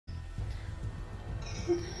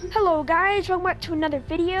Hello guys, welcome back to another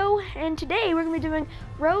video, and today we're going to be doing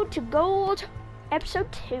Road to Gold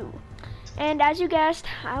Episode 2. And as you guessed,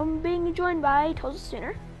 I'm being joined by Total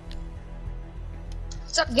Sooner.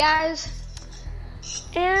 What's up, guys?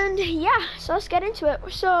 And yeah, so let's get into it.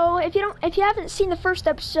 So if you haven't seen the first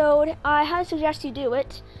episode, I highly suggest you do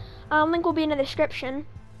it. Link will be in the description.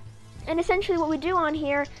 And essentially what we do on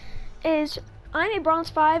here is I'm a bronze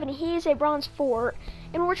 5 and he's a bronze 4.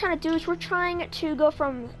 And what we're trying to do is we're trying to go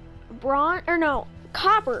from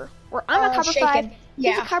copper. Where I'm a copper 5,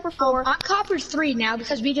 he's a copper 4. I'm copper 3 now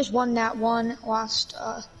because we just won that one last,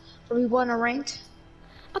 where we won a ranked.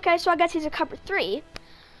 Okay, so I guess he's a copper 3.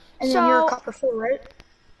 And then you're a copper 4, right?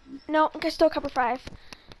 No, I'm still a copper 5.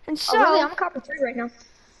 And so, oh, really? I'm a copper 3 right now.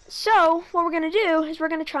 So, what we're going to do is we're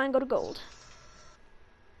going to try and go to gold.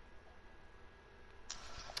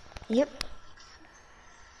 Yep.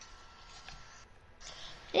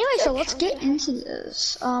 Anyway, so let's get into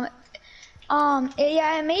this. Yeah,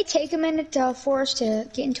 it may take a minute for us to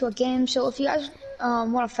get into a game. So if you guys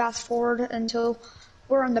want to fast forward until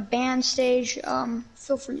we're on the band stage,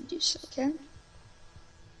 feel free to do so. Okay.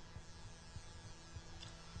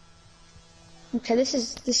 Okay.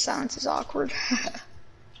 This silence is awkward.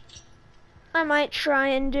 I might try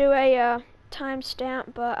and do a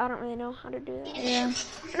timestamp, but I don't really know how to do that. Yeah.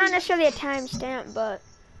 Not necessarily a timestamp, but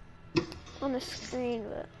on the screen.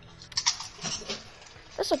 But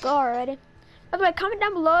this will go already. By the way, comment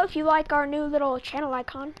down below if you like our new little channel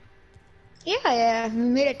icon. Yeah, we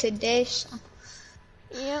made it today. So.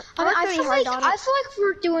 Yeah, I feel like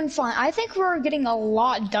we're doing fine. I think we're getting a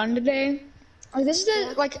lot done today. Like this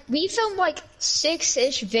is we filmed like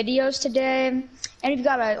 6-ish videos today, and we've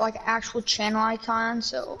got a actual channel icon.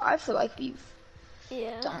 So I feel like we've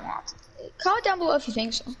done a lot. Comment down below if you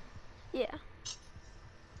think so. Yeah.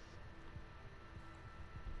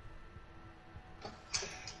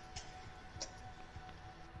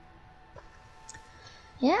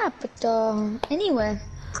 Yeah, but anyway.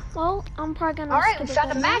 Well, I'm probably gonna. All right, we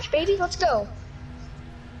found a match, baby. Let's go.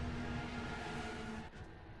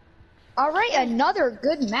 All right, another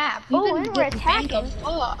good map. And we're attacking.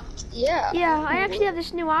 Yeah. Yeah, I actually have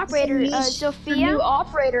this new operator, Sophia. New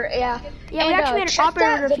operator, yeah. Yeah, we actually made an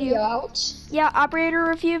operator review. Out. Yeah, operator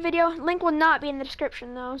review video. Link will not be in the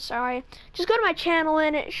description though. Sorry. Just go to my channel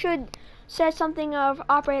and it should say something of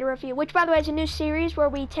operator review, which by the way is a new series where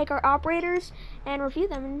we take our operators and review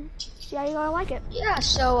them and see how you gonna like it. Yeah.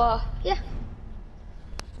 So yeah.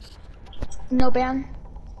 No ban.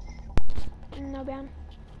 No ban.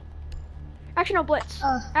 Actually, no blitz.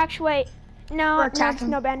 Actually, wait. No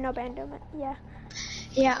ban. No ban. Yeah.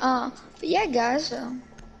 Yeah. But yeah, guys.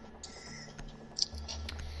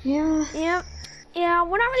 Yeah. Yep. Yeah,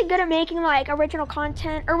 we're not really good at making like original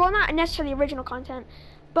content, or well, not necessarily original content,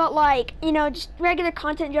 but like just regular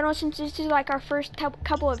content in general. Since this is like our first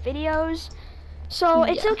couple of videos, so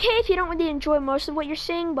it's okay if you don't really enjoy most of what you're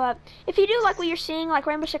seeing. But if you do like what you're seeing, like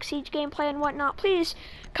Rainbow Six Siege gameplay and whatnot, please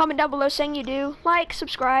comment down below saying you do. Like,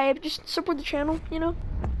 subscribe, just support the channel.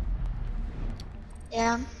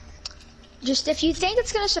 Yeah. Just if you think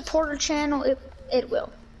it's gonna support our channel, it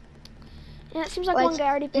will. Yeah, it seems like one guy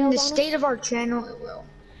already bailed in the on state us. of our channel, it will.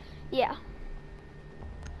 Yeah.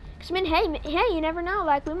 Cause I mean, hey, you never know.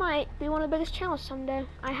 Like, we might be one of the biggest channels someday.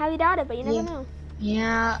 I highly doubt it, but you never know.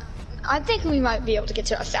 Yeah, I think we might be able to get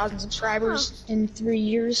to 1,000 subscribers in 3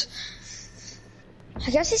 years. I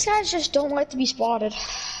guess these guys just don't like to be spotted.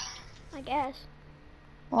 I guess.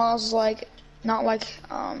 Well, I was like, not like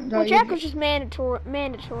well, Jackal's just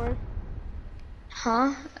mandatory.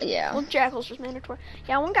 Huh? Yeah. Well, Jackal's just mandatory.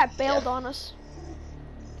 Yeah, one guy bailed on us.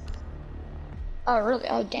 Oh, really?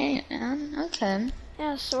 Oh, dang it, man. Okay.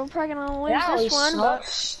 Yeah, so we're probably gonna lose this one,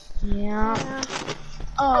 sucks. Yeah.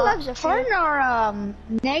 I love Zephyr. Pardon our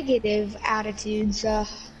negative attitudes.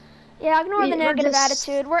 Yeah, ignore the negative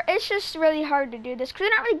attitude. It's just really hard to do this because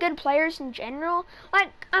we're not really good players in general.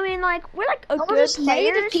 Like, I mean, like we're like good players.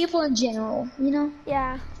 Negative people in general,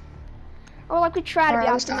 Yeah. Or like we try to be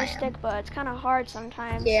optimistic, but it's kind of hard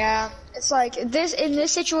sometimes. Yeah, it's like in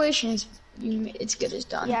this situation, it's good as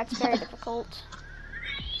done. Yeah, it's very difficult.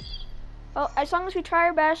 Well, as long as we try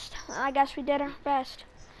our best, I guess we did our best.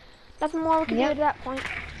 Nothing more we can do at that point.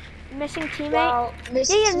 Missing teammate. Well,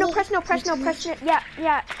 yeah, no press.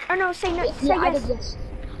 Yeah. Or no, say no. Say yes.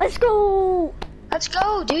 Let's go. Let's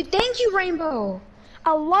go, dude. Thank you, Rainbow.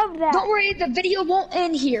 I love that. Don't worry, the video won't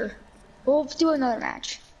end here. We'll do another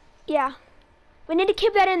match. Yeah. We need to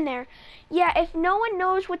keep that in there. Yeah, if no one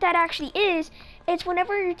knows what that actually is, it's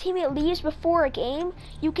whenever your teammate leaves before a game,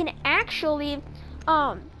 you can actually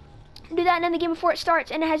do that in the game before it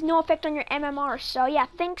starts, and it has no effect on your MMR. So yeah,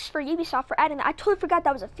 thanks for Ubisoft for adding that. I totally forgot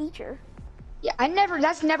that was a feature. Yeah,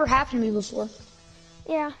 that's never happened to me before.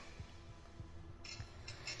 Yeah.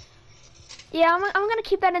 Yeah, I'm gonna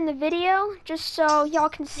keep that in the video just so y'all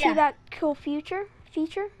can see that cool feature.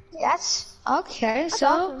 That's okay. That's So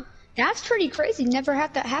awesome. that's pretty crazy. Never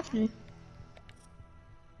had that happen to me.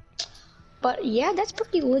 But yeah, that's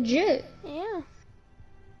pretty legit. Yeah.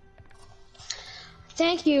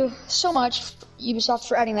 Thank you so much, Ubisoft,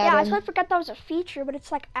 for adding that Yeah, I in. totally forgot that was a feature, but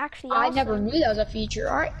it's like actually awesome. I never knew that was a feature.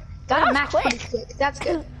 All right, That got a was match quick. pretty quick. That's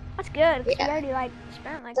good. That's good. 'Cause Yeah. we already like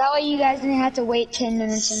spent like. That way you guys didn't have to wait 10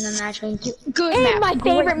 minutes in the match. Good And map. my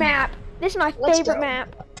Great favorite map. This is my Let's favorite go.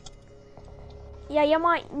 map. Yeah, you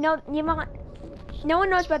might know. No one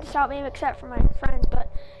knows about this out game except for my friends,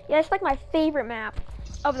 but yeah, it's like my favorite map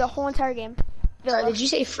of the whole entire game. Sorry, did you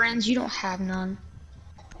say friends? You don't have none.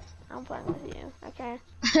 I'm playing with you.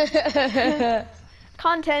 Okay.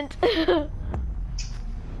 Content.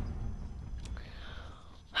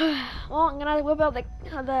 Well, I'm gonna whip out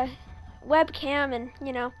the webcam and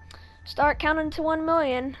start counting to 1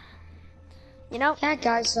 million. Yeah,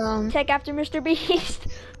 guys. Take after Mr. Beast.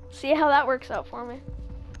 See how that works out for me.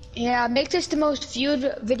 Yeah, make this the most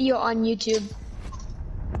viewed video on YouTube.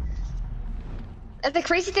 And the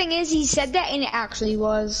crazy thing is, he said that, and it actually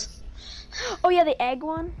was. Oh yeah, the egg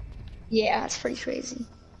one. Yeah, it's pretty crazy.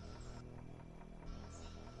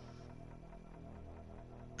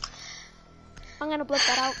 I'm gonna blip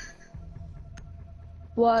that out.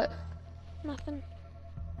 What? Nothing.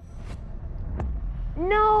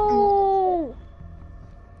 No!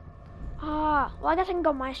 Ah, well I guess I can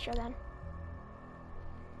go Maestro then.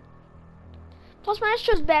 Plus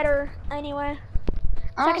Maestro's better anyway.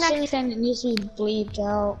 I don't see anything that needs to be bleeped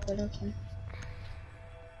out, but okay.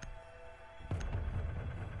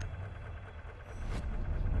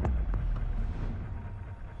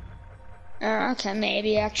 Okay,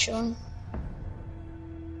 maybe actually.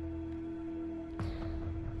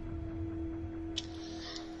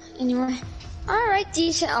 Anyway, alright,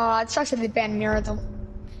 decent. Oh, it sucks that they banned Mirror though.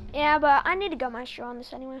 Yeah, but I need to go Maestro on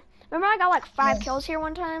this anyway. Remember I got like 5 kills here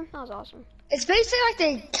one time? That was awesome. It's basically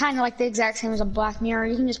like the exact same as a Black Mirror.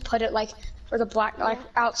 You can just put it like for the black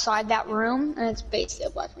outside that room, and it's basically a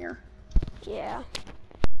Black Mirror. Yeah.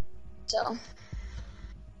 So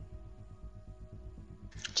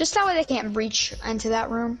just that way they can't breach into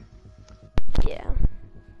that room. Yeah.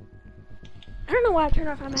 I don't know why I turned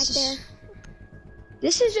off my mic there.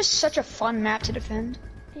 This is just such a fun map to defend.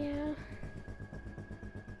 Yeah.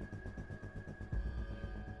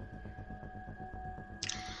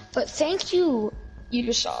 But thank you,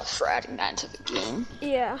 Ubisoft, for adding that into the game.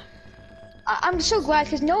 Yeah. I'm so glad,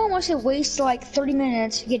 because no one wants to waste like 30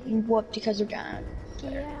 minutes getting whooped because they're down.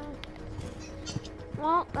 Yeah.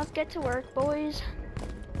 Well, let's get to work, boys.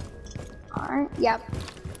 Alright, yep.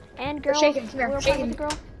 And girls. Shaking, here, We're shaking. with the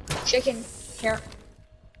girl. Shaking, here.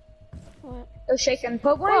 What? Go shaking.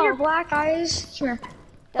 Put one of your black eyes, here.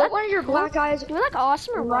 Put one of your black eyes Do we like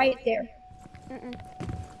awesome or right what? there. Mm-mm.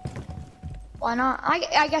 Why not?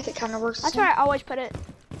 I guess it kind of works. That's where I always put it.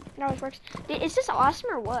 It always works. Is this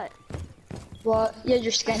awesome or what? Well, yeah,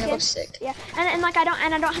 your skin looks sick. Yeah, and like I don't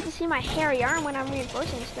have to see my hairy arm when I'm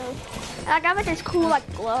reinforcing stuff. And I got like this cool like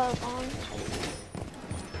glove on.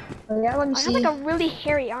 Oh, yeah, let me I see. have like a really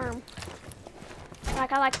hairy arm.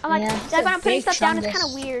 Like like Yeah, when I'm putting big stuff down, it's fungus. kind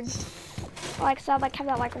of weird. Like so I like have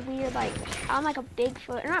that like weird like I'm like a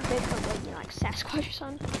Bigfoot or not Bigfoot but like Sasquatch or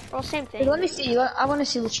something. Well, same thing. Hey, let me see. I want to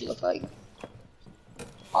see what you look like.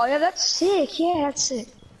 Oh yeah, that's sick. Yeah, that's sick.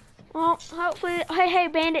 Well, hopefully, hey,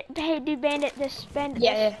 Bandit, hey, dude, Bandit, this, Bandit.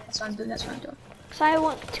 Yeah, yeah, that's what I'm doing. That's what I'm doing.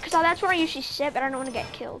 Cause that's where I usually sit, but I don't want to get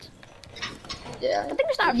killed. Yeah. I think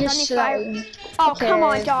there's not a Just friendly fire. Oh, okay, come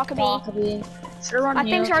on, Dockaby. Dockaby. Sure on My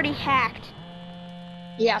mute. thing's already hacked.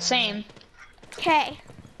 Yeah, same. Okay.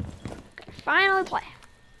 Finally play.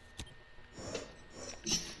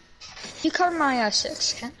 You cover my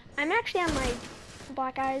 6, okay? I'm actually on my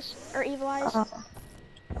black eyes or evil eyes.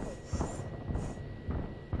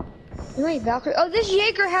 You ain't Valkyrie. Oh, this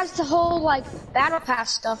Jaeger has the whole like battle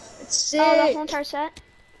pass stuff. It's sick. Oh, the whole entire set.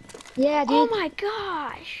 Yeah, dude. Oh my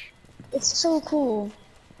gosh. It's so cool.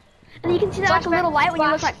 And you can see that like a little light when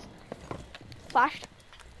you look like flashed.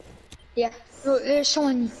 Yeah. Oh, there's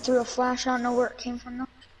someone threw a flash. I don't know where it came from though.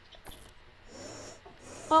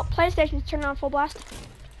 Well, PlayStation's turning on full blast.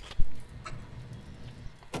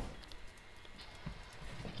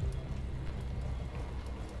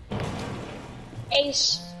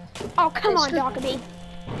 Ace. Oh, come on, Dockaby.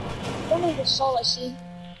 Don't need the soul, I see. You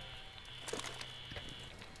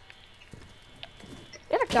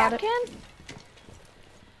have a Got cap it. can?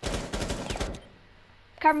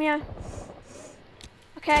 Cover me on.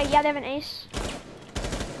 Okay, yeah, they have an ace.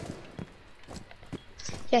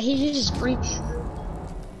 Yeah, he uses breach.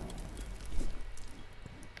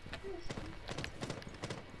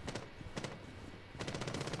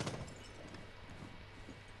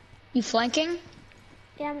 You flanking?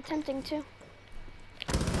 Yeah, I'm attempting to.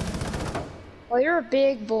 Well, you're a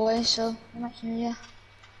big boy, so I'm not hear ya.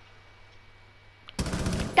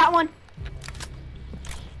 Got one.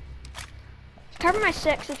 Cover my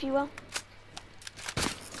 6, if you will.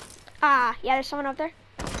 Ah, yeah, there's someone up there.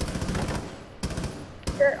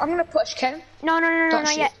 Here, I'm gonna push, okay? No, Don't not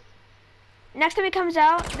shoot. yet. Next time he comes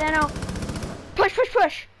out, then I'll push.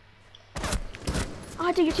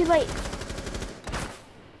 Oh, dude, you're too late.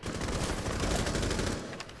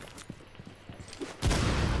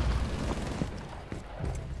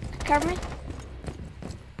 Cover me.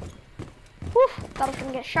 Whew, thought I was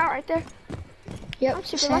gonna get shot right there. Yep, I'm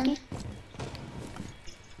super same. lucky.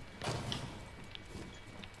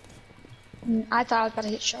 I thought I was about to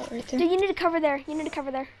get shot right there. Dude, you need to cover there.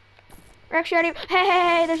 We're actually already.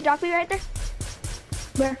 Hey, there's Doc B right there.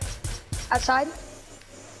 Where? Outside?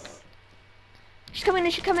 She's coming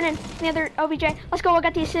in. The other OBJ. Let's go, I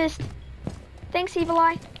got the assist. Thanks, Evil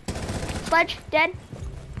Eye. Sledge, dead.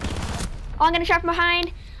 Oh, I'm gonna shot from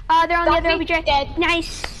behind. They're on the other OBJ. Dead.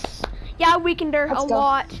 Nice. Yeah, I weakened her a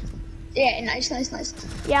lot. Yeah, nice.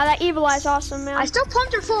 Yeah, that Evil Eye's awesome, man. I still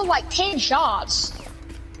pumped her full of like 10 shots.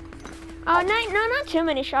 Oh, no, not too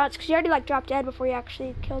many shots, because you already like dropped dead before you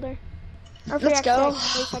actually killed her. Or before Let's you go.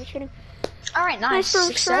 actually started shooting. All right, nice. Nice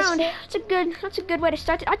first round. Successful. That's a good way to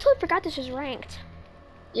start. I totally forgot this was ranked.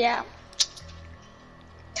 Yeah.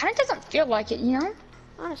 Kind of doesn't feel like it, you know?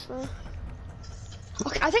 Honestly.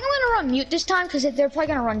 Okay, I think I'm gonna run mute this time because they're probably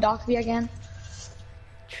gonna run Docby again.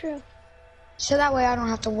 True. So that way I don't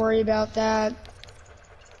have to worry about that.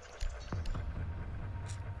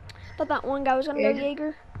 Thought that one guy was gonna go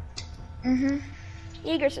Jaeger.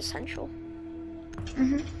 Jaeger's essential.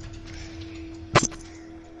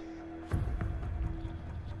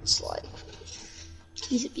 It's like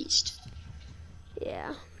he's a beast.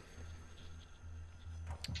 Yeah.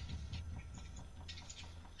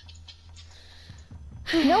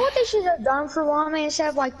 You know what they should have done for Wame instead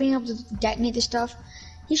of like being able to detonate the stuff?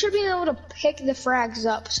 He should be able to pick the frags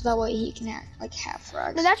up so that way he can have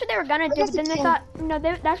frags. No, that's what they were gonna do, guess but then the they pin-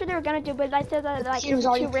 thought that's what they were gonna do, but I thought that like pin it was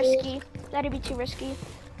was too already risky. That'd be too risky.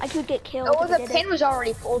 Like you'd get killed. Oh, well, if the you did pin was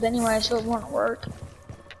already pulled anyway, so it wouldn't work.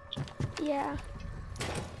 it. Yeah.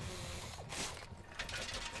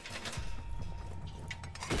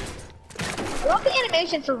 I love the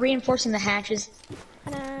animation for reinforcing the hatches. I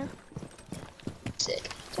know. Sick.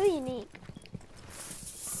 So unique.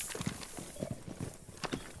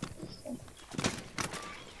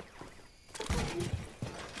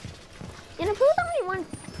 You know, people don't really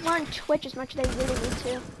want Twitch as much as they really need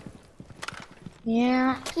to.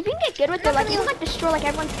 Yeah. 'Cause if you can get good with it, like you can like destroy like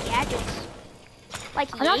everyone's gadgets. Like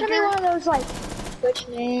I'm not gonna be Jaeger. one of those like Twitch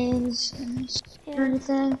mains and or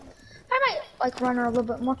anything. I might like run her a little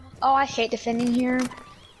bit more. Oh, I hate defending here.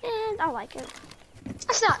 I like it.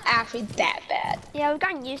 That's not actually that bad. Yeah, we've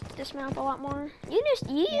gotten used to this map a lot more. You used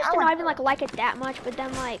to I not like even like it that much, but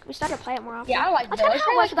then like we started to play it more often. Yeah, I like That's those. kind of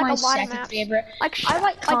how it was with like my a lot of second maps. favorite. Like I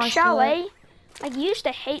like Chalet. Like you used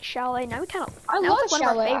to hate Chalet. Now we kind of. I now love it's like one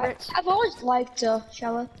of our Chalet. favorites. I've always liked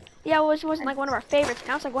Chalet. Yeah, it wasn't like one of our favorites.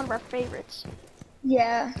 Now it's like one of our favorites.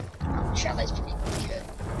 Yeah. Chalet's pretty good.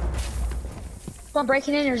 Someone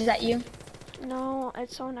breaking in, or is that you? No,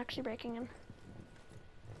 it's someone actually breaking in.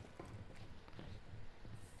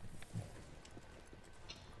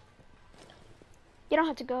 You don't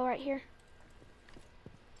have to go right here.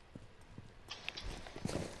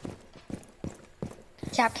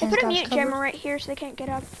 Captain's Put a got mute cover. jammer right here so they can't get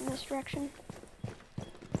up from this direction.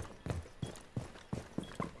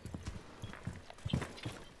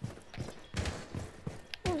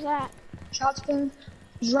 What was that? Shots been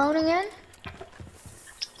droning in.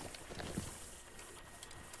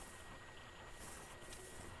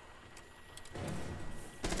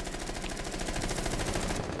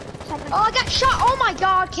 What's happening? Oh, I got shot. Oh my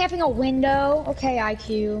god, camping a window. Okay,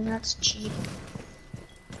 IQ. That's cheap.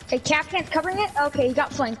 Okay, Captain's covering it. Okay, he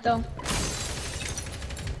got flanked though.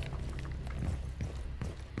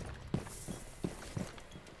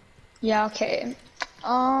 Yeah, okay.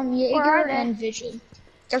 Jaeger and Vigil.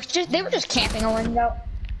 They were just camping a window.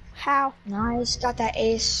 How? Nice, got that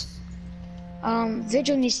ace.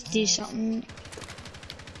 Vigil needs to do something.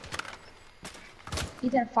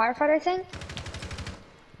 He's in a firefight, I think.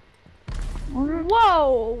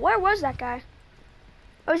 Whoa! Where was that guy?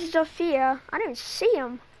 Oh, it's Sophia. I didn't even see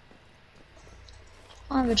him.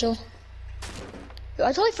 Come on, Vigil.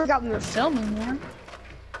 I totally forgot we were filming, man.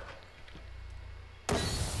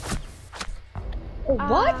 Oh,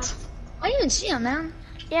 what? I didn't even see him, man.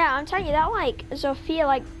 Yeah, I'm telling you that like Zofia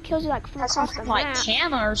like kills you like from That's across the something like map.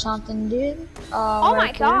 Cama or something, dude. Oh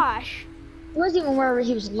right my gosh. It wasn't even wherever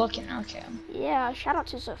he was looking. Okay. Yeah, shout out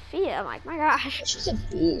to Zofia. I'm like, my gosh. She's a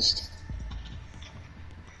beast.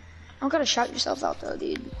 I'm gonna shout yourself out though,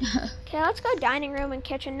 dude. Okay, let's go dining room and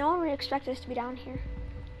kitchen. No one would expect us to be down here.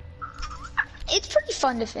 It's pretty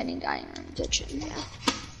fun defending dining room and kitchen. Yeah.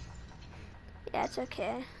 Yeah, it's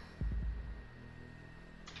okay.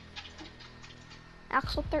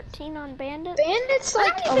 Axel 13 on Bandit. Bandit's I'm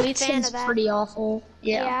like not really a big elite fan skin's of that. pretty awful.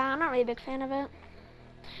 Yeah. Yeah, I'm not really a big fan of it.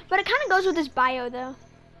 But it kind of goes with his bio though.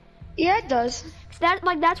 Yeah, it does.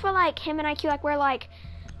 That's where like him and IQ like wear like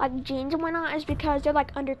jeans and whatnot is because they're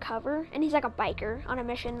like undercover and he's like a biker on a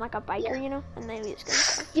mission, like a biker, you know, and they use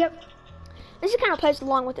guns. Yep. This is kind of plays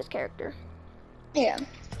along with his character. Yeah.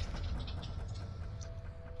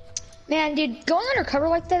 Man, dude, going undercover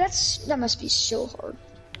like that must be so hard.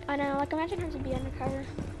 I know, like imagine having to be undercover.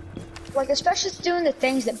 Like, especially doing the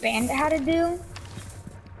things that Bandit had to do.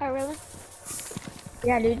 Oh really?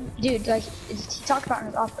 Yeah, dude, like, he talked about in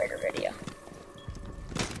his operator video.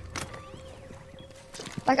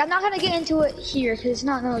 Like, I'm not gonna get into it here, because it's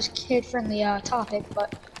not the most kid-friendly topic,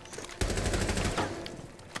 but...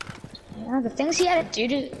 Yeah, the things he had to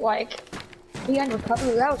do to, like, be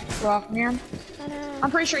undercover, that was rough, man. I know. I'm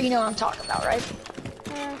pretty sure you know what I'm talking about, right?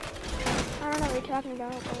 I don't know what you're talking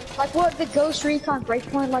about. But... Like, what the Ghost Recon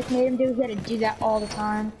Breakpoint, like, made him do, he had to do that all the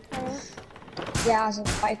time. Yeah, as a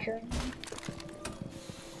biker.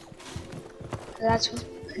 That's what,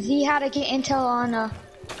 cause he had to get intel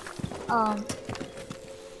on,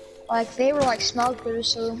 like they were like smugglers,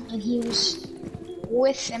 so, and he was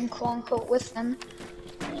with them, quote unquote, with them.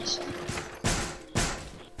 So.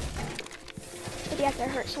 Did he have to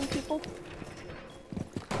hurt some people?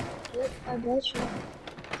 Yep, I bet you.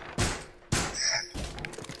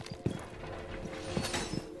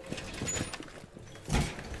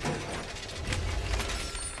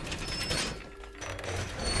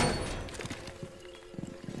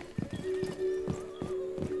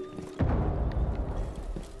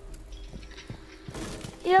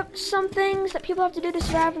 Yep, some things that people have to do to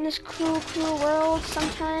survive in this cruel, cruel world.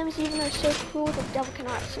 Sometimes, even though so cruel, the devil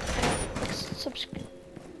cannot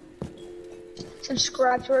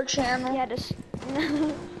Subscribe to our channel. Yeah, just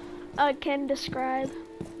can describe.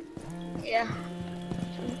 Yeah.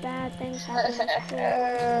 Some bad things happen in this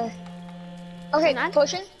world. Okay, Not?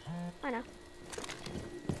 potion. I know.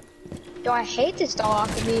 Do I hate this dog?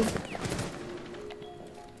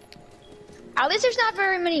 At least there's not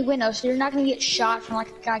very many windows, so you're not gonna get shot from like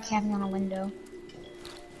a guy camping on a window.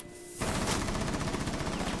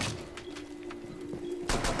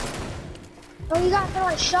 Oh, you got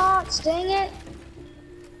no shots, dang it.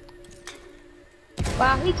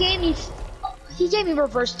 Wow, he gave me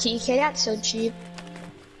reverse TK, that's so cheap.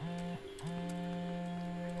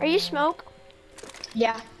 Are you smoke?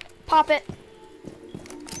 Yeah. Pop it.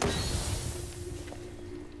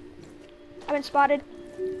 I've been spotted.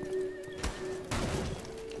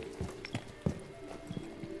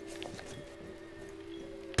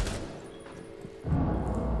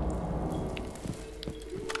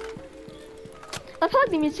 I feel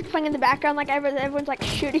like the music playing in the background, like everyone's like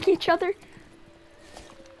shooting each other.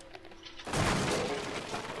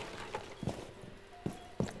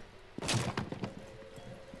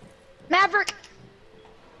 Maverick!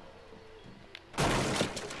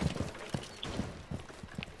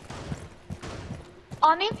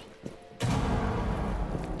 On me?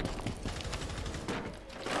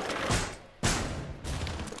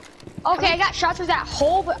 Okay, I got shots through that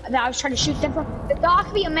hole that I was trying to shoot them from. The dog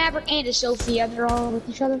could be a Maverick and a Sophia. They're all with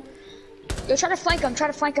each other. Yo, try to flank them. Try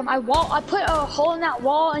to flank them. I put a hole in that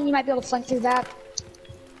wall, and you might be able to flank through that.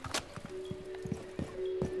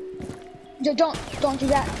 Yo, don't do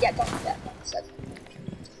that. Yeah, don't do that.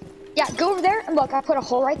 Yeah, go over there and look. I put a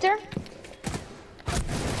hole right there.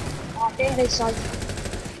 Oh, dang, they saw you.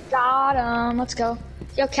 Got him. Let's go.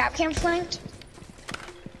 Yo, Capcam flanked.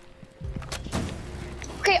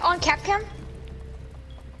 Okay, on Capcam.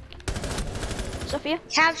 Sophia?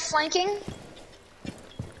 Cap's flanking.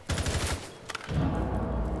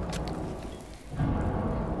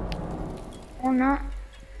 Or not.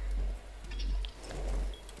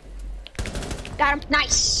 Got him.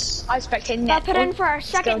 Nice. I was spectating I'll that. put in for our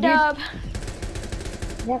second dub.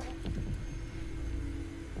 Yep.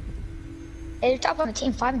 Hey, you're top on the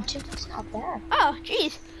team 5-2. That's not bad. Oh,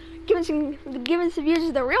 jeez. Giving some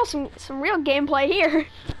users some real gameplay here.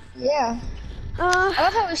 Yeah. I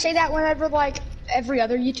love how we say that whenever like every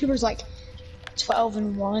other YouTuber's like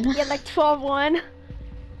 12-1. Yeah, like 12-1.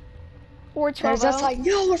 Or 12-0. That's like,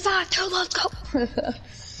 no, we're 5-2, let's go.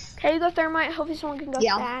 Okay, you go thermite. Hopefully someone can go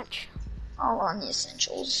thatch. I'll run the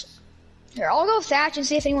essentials. Here, I'll go thatch and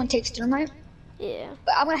see if anyone takes thermite. Yeah.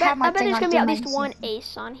 But I'm gonna have my I bet thing there's on gonna be at least one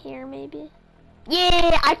ace on here, maybe.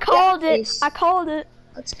 Yeah, I called it. Ace. I called it.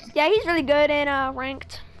 Let's go. Yeah, he's really good in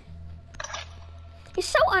ranked. He's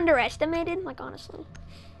so underestimated, like honestly.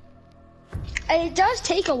 It does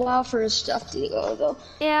take a while for his stuff to go, though.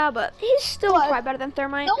 Yeah, but he's still quite better than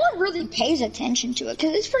thermite. No one really pays attention to it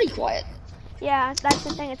because it's pretty quiet. Yeah, that's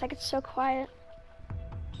the thing. It's like it's so quiet.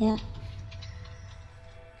 Yeah.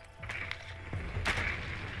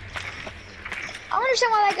 I don't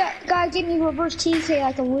understand why that guy gave me reverse TK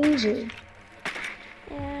like a loser.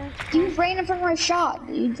 Yeah. You ran in front of my shot,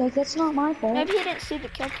 dude. Like, that's not my fault. Maybe he didn't see the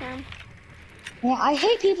kill cam. Yeah, I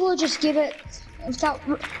hate people who just give it without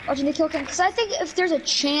watching the kill cam. Because I think if there's a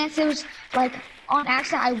chance it was, like, on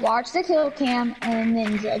accident, I watched the kill cam and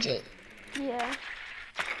then judge it. Yeah.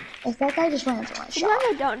 Like, that guy just ran in front of my shot. Sometimes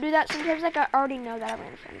I don't do that. Sometimes, like, I already know that I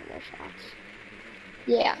ran in front of their shots.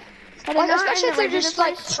 Yeah. But Like, especially if they're just,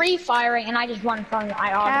 like, free firing and I just run in front of them,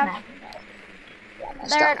 I automatically know. Yeah,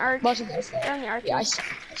 they're an arch. They're on the arches. Yeah, I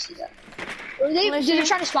see that. They're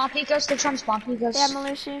trying to spawn peek us. They're trying to spawn peek us. They have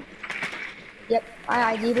Malusi. Yep,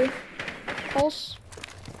 I ID'd her. Pulse.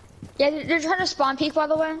 Yeah, they're trying to spawn peek, by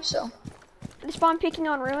the way, so. They spawn peeking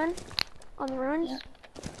on ruin. On the ruins. Yeah.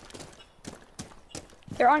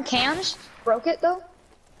 They're on cams. Broke it, though.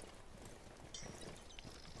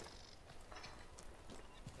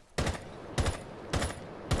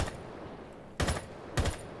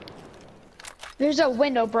 There's a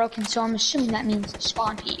window broken, so I'm assuming that means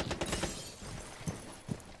spawn peek.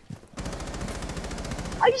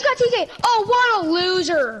 Oh, you just got TK. Oh, what a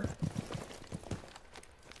loser.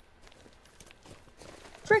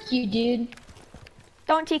 Frick you, dude.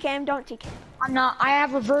 Don't TK him, don't TK him. I'm not. I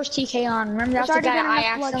have reverse TK on. Remember, that's the guy I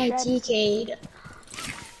accidentally TK'd.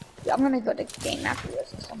 Yeah, I'm gonna go to game after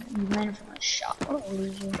this. Someone ran from a shot. What a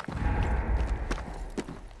loser.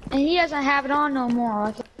 And he doesn't have it on no more.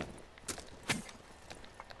 Like,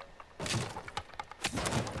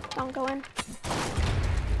 don't go in.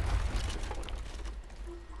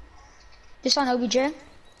 just on OBJ? I'm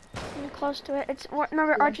close to it. It's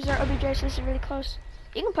remember archers are OBJ, so this is really close.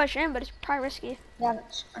 You can push in, but it's probably risky. Yeah,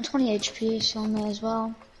 I'm 20 HP, so I may as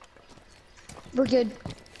well. We're good.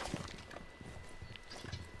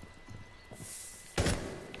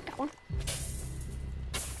 Got one.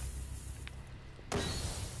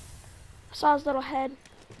 I saw his little head.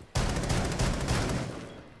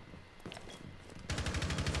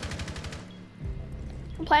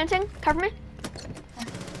 I'm planting. Cover me.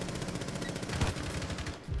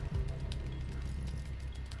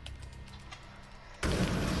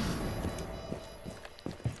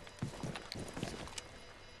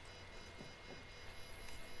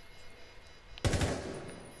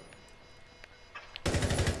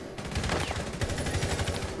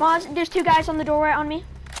 Moz, there's two guys on the doorway on me.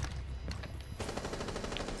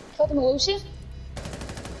 Killed him, Lucy.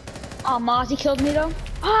 Oh, Mozzie killed me though.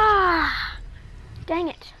 Ah, dang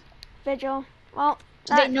it, Vigil. Well,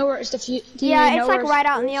 Do they know where it's the yeah, it's like right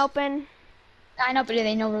out in the open. I know, but do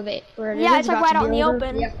they know where it is? Yeah, it's like right out in the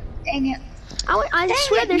open. Yeah. Dang it. I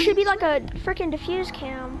swear there should be like a freaking diffuse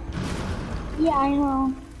cam. Yeah, I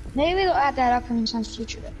know. Maybe they'll add that up in some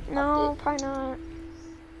future. No, probably not.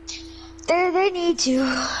 They need to.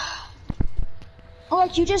 Oh,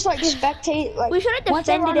 like you just like spectate. Like we should have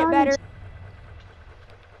defended it better.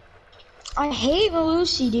 I hate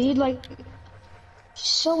Malusi, dude. Like, she's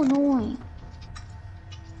so annoying.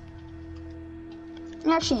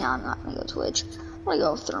 Actually, no, I'm not gonna go Twitch. I'm gonna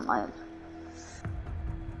go Thermite.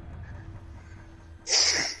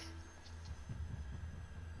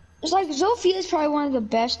 It's like Zofia is probably one of the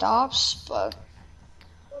best ops, but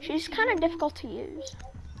she's kind of difficult to use.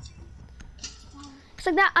 It's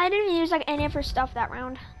like that. I didn't use like any of her stuff that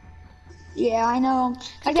round. Yeah, I know.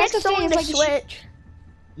 I guess the thing is like switch.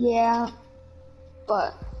 Yeah,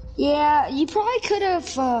 but yeah, you probably could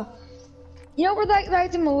have. You know where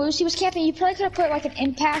like the Malusi was camping? You probably could have put like an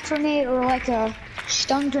impact grenade or like a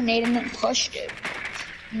stun grenade and then pushed it.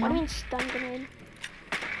 What do you mean stun grenade?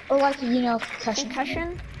 Or like concussion.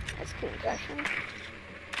 Concussion? That's concussion.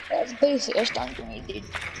 That's basically a stun grenade, dude.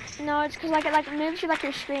 No, it's because like it moves you like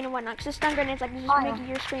your screen and whatnot. Because the stun grenade's like just making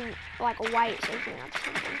your screen like white, so you're not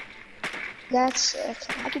something. That's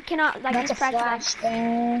like you cannot like that's a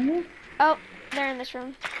flashbang. Oh, they're in this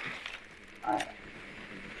room. Alright.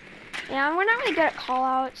 Yeah, we're not really good at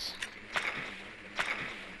callouts.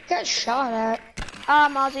 Got shot at.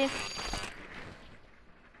 Mozzie.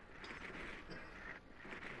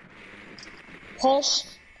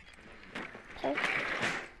 Pulse. Okay.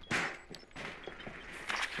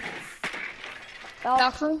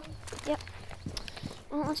 Bathroom. Yep.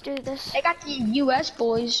 Well, let's do this. They got the US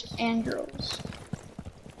boys and girls.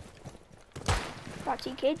 Got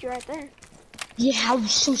TK'd you right there. Yeah, I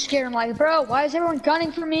was so scared. I'm like, bro, why is everyone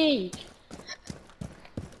gunning for me?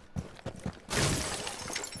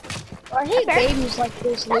 I hate babies like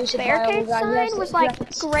this. That barricade sign was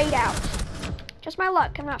like grayed out. Just my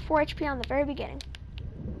luck. I'm at 4 HP on the very beginning.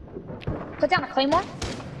 Put down a claymore.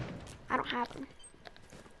 I don't have them.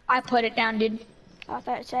 I put it down, dude. I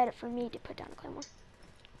thought it said it for me to put down a claymore.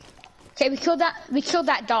 Okay, we killed that. We killed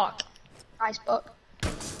that dock. Nice book.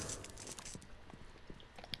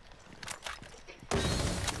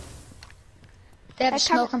 They have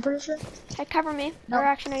smoke, I'm pretty sure. Hey, cover me. No. Or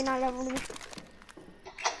actually, no, you're not able to be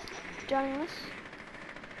doing this.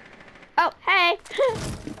 Oh, hey!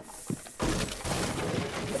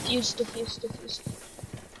 Diffuse.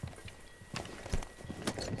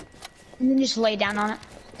 And then just lay down on it.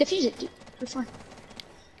 Diffuse it, dude. You're fine.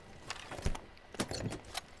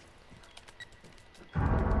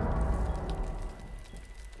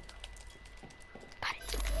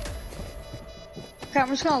 Okay, I'm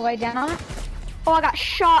just gonna lay down on it. Oh, I got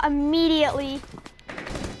shot immediately.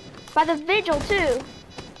 By the Vigil, too.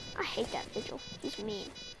 I hate that Vigil. He's mean.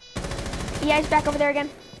 Yeah, he's back over there again.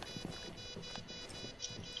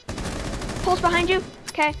 Pulse behind you.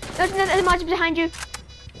 Okay. There's another mod behind you.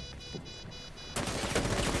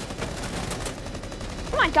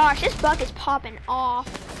 Oh my gosh, this bug is popping off.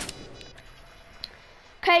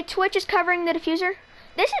 Okay, Twitch is covering the diffuser.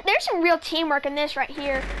 There's some real teamwork in this right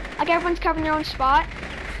here. Like everyone's covering their own spot.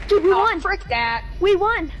 Dude, we won. Frick that. We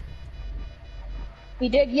won. We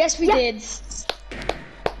did. Yes, we did.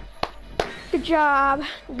 Good job.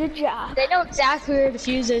 Good job. They know exactly where the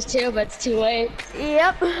fuse is too, but it's too late.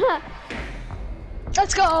 Yep.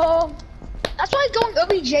 Let's go. That's why going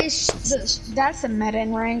OBJ, that's the meta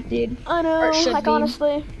in rank, dude. I know, like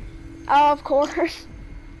honestly. Oh, of course.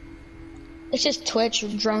 It's just Twitch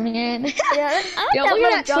droning in. Yeah, Yo, look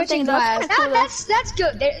at that twitching glass. Cool, that's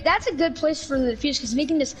good. That's a good place for the fuse because we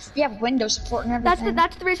can just, we have window support and everything.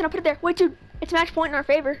 That's the reason I put it there. Wait, dude, it's match point in our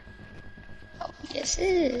favor. Oh, yes it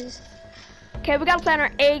is. Okay, we gotta play on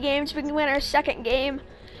our A game so we can win our second game.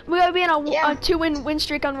 We gotta be on a 2-win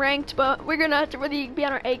streak on ranked, but we're gonna have to really be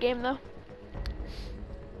on our A game though.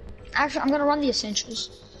 Actually, I'm gonna run the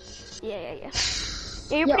essentials. Yeah. Yeah,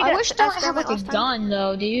 you're pretty good. I wish I don't have like a gun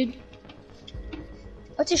though, dude.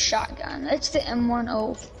 What's a shotgun? It's the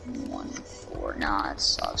M1014. Nah, it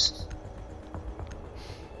sucks.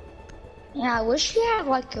 Yeah, I wish he had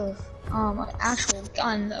like a an actual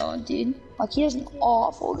gun though, dude. Like he has an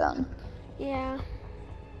awful gun. Yeah.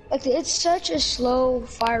 Like it's such a slow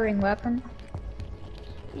firing weapon.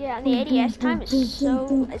 Yeah, and the ADS time is so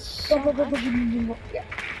much. Yeah,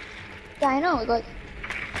 I know. Like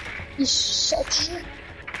he's such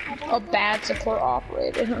a bad support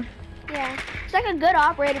operator. Yeah, he's like a good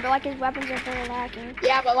operator, but like his weapons are very lacking.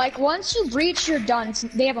 Yeah, but like once you breach, you're done.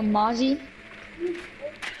 They have a Mozzie.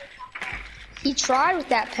 He tried with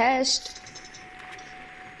that pest.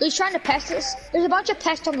 He's trying to pest us. There's a bunch of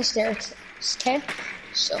pests on the stairs. Okay,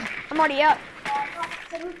 so I'm already up.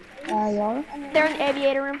 you are? They're in the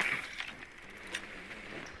aviator room.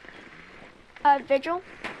 Vigil.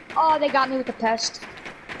 Oh, they got me with the pest.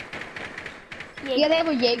 Jaeger. Yeah, they have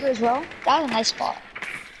a Jaeger as well. That was a nice spot.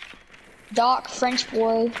 Doc, French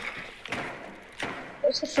boy.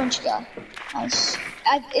 Where's the French guy? Nice.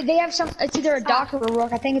 They have some. It's either a Doc or a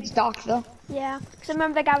Rook. I think it's Doc though. Yeah, because I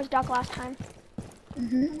remember that guy was Doc last time.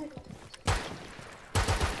 Mhm.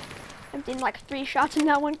 I'm doing like 3 shots in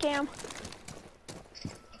that one cam.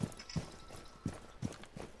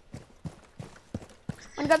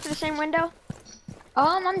 Wanna go up to the same window?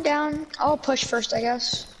 I'm down. I'll push first, I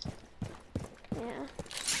guess. Yeah.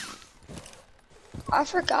 I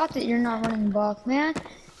forgot that you're not running Buck, man.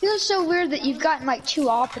 Feels so weird that you've gotten like 2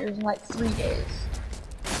 operators in like 3 days.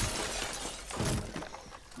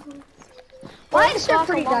 Well, I they're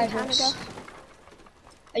pretty diverse.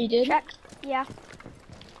 Oh, you did? Check. Yeah.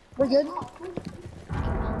 We're good?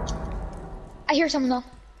 I hear someone though.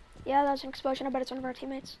 Yeah, that was an explosion. I bet it's one of our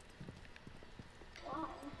teammates.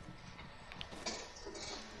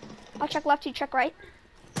 I'll check left, you check right.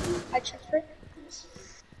 I checked right.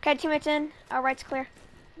 Okay, teammates in. Right's clear.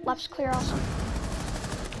 Left's clear also.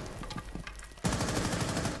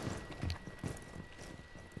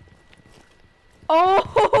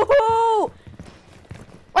 Oh!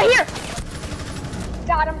 Right here!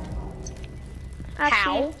 Got him.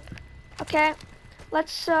 How? Okay.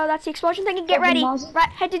 Let's, that's the explosion thing. Get ready.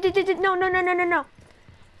 Right, no.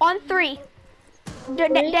 On 3.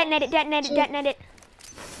 Detonate it, detonate it, detonate it.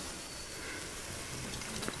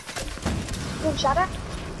 You shot it?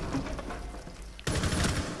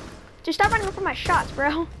 Just stop running for my shots,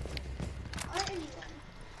 bro.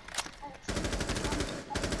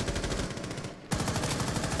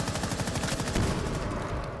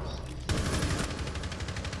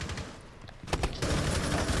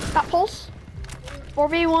 Got pulse.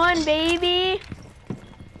 4v1, baby.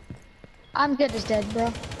 I'm good as dead,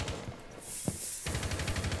 bro.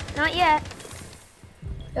 Not yet.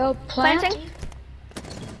 Yo, plant. Planting.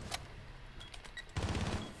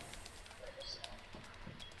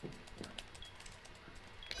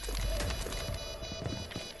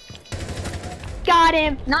 Got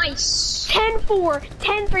him. Nice. 10-4,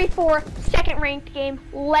 10-3-4, second ranked game.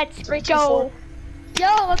 Let's 3-2-4. go.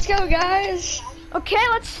 Yo, let's go, guys. Okay,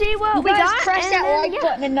 let's see what You we guys got. press and that then, like yeah.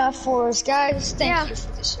 button enough for us, guys. Thank Yeah. you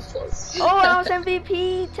for the support. Oh, I was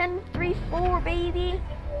MVP, 10-3-4, baby.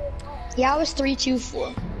 Yeah, I was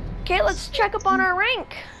 3-2-4. Okay, let's check up on our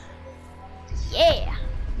rank. Yeah.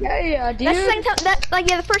 Yeah, dude. That's the same time.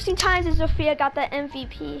 The first 2 times that Sophia got the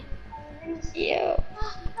MVP. Yeah.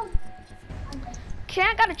 Okay,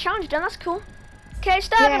 I got a challenge done. That's cool. Okay,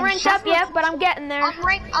 still haven't ranked up yet, but I'm getting there.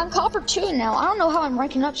 I'm copper 2 now. I don't know how I'm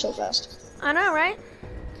ranking up so fast. I know, right?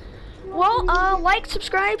 Well, like,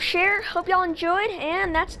 subscribe, share. Hope y'all enjoyed,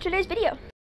 and that's today's video.